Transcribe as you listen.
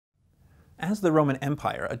As the Roman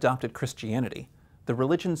Empire adopted Christianity, the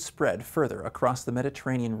religion spread further across the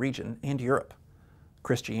Mediterranean region and Europe.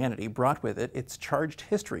 Christianity brought with it its charged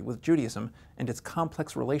history with Judaism and its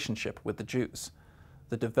complex relationship with the Jews.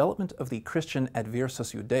 The development of the Christian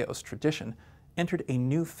adversus Judaeos tradition entered a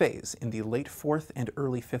new phase in the late 4th and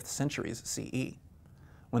early 5th centuries CE,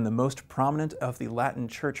 when the most prominent of the Latin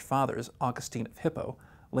Church fathers, Augustine of Hippo,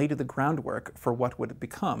 laid the groundwork for what would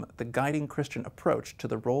become the guiding Christian approach to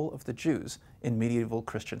the role of the Jews in medieval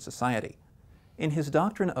Christian society. In his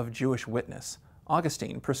doctrine of Jewish witness,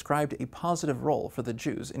 Augustine prescribed a positive role for the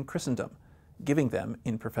Jews in Christendom, giving them,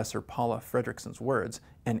 in Professor Paula Fredrikson's words,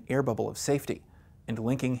 an air bubble of safety, and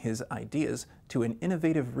linking his ideas to an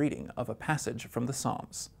innovative reading of a passage from the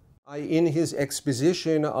Psalms. In his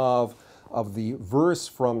exposition of the verse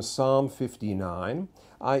from Psalm 59,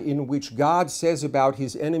 in which God says about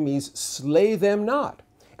his enemies, "Slay them not."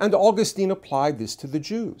 And Augustine applied this to the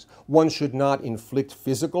Jews. One should not inflict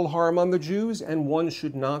physical harm on the Jews, and one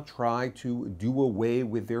should not try to do away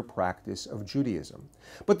with their practice of Judaism.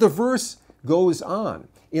 But the verse goes on.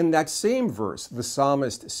 In that same verse, the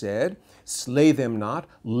psalmist said, "Slay them not,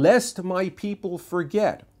 lest my people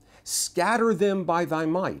forget. Scatter them by thy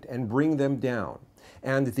might, and bring them down."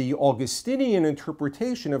 And the Augustinian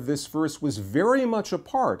interpretation of this verse was very much a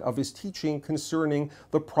part of his teaching concerning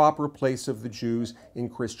the proper place of the Jews in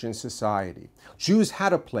Christian society. Jews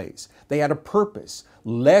had a place, they had a purpose,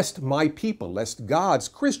 lest my people, lest God's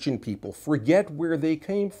Christian people forget where they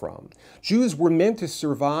came from. Jews were meant to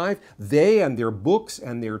survive, they and their books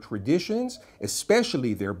and their traditions,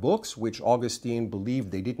 especially their books, which Augustine believed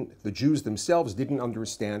the Jews themselves didn't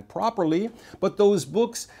understand properly, but those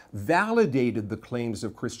books validated the claims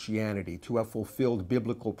of Christianity to have fulfilled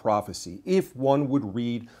biblical prophecy, if one would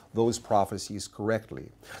read those prophecies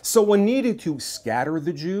correctly. So one needed to scatter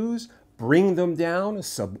the Jews, bring them down,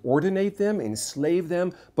 subordinate them, enslave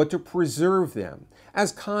them, but to preserve them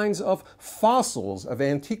as kinds of fossils of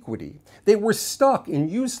antiquity. They were stuck in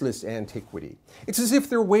useless antiquity. It's as if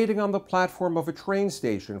they're waiting on the platform of a train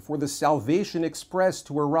station for the Salvation Express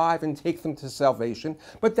to arrive and take them to salvation,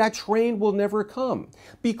 but that train will never come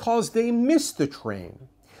because they missed the train.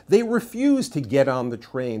 They refused to get on the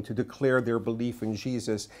train to declare their belief in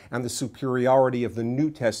Jesus and the superiority of the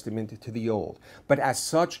New Testament to the Old. But as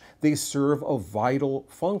such, they serve a vital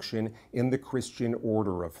function in the Christian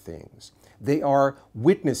order of things. They are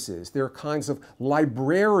witnesses, they're kinds of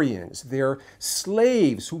librarians, they're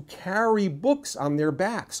slaves who carry books on their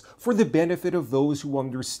backs for the benefit of those who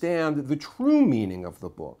understand the true meaning of the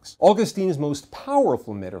books. Augustine's most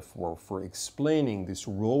powerful metaphor for explaining this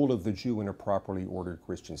role of the Jew in a properly ordered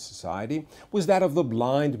Christian society was that of the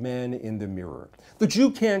blind man in the mirror. The Jew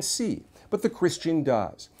can't see, but the Christian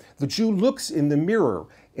does. The Jew looks in the mirror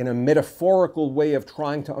in a metaphorical way of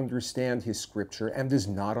trying to understand his scripture and does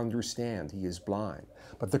not understand. He is blind.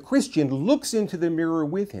 But the Christian looks into the mirror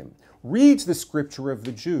with him, reads the scripture of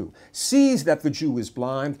the Jew, sees that the Jew is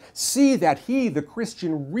blind, sees that he, the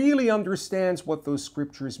Christian, really understands what those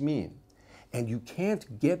scriptures mean. And you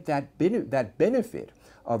can't get that benefit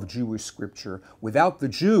of Jewish scripture without the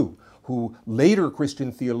Jew, who later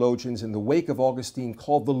Christian theologians in the wake of Augustine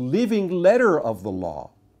called the living letter of the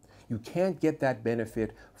law. You can't get that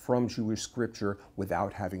benefit from Jewish scripture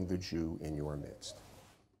without having the Jew in your midst.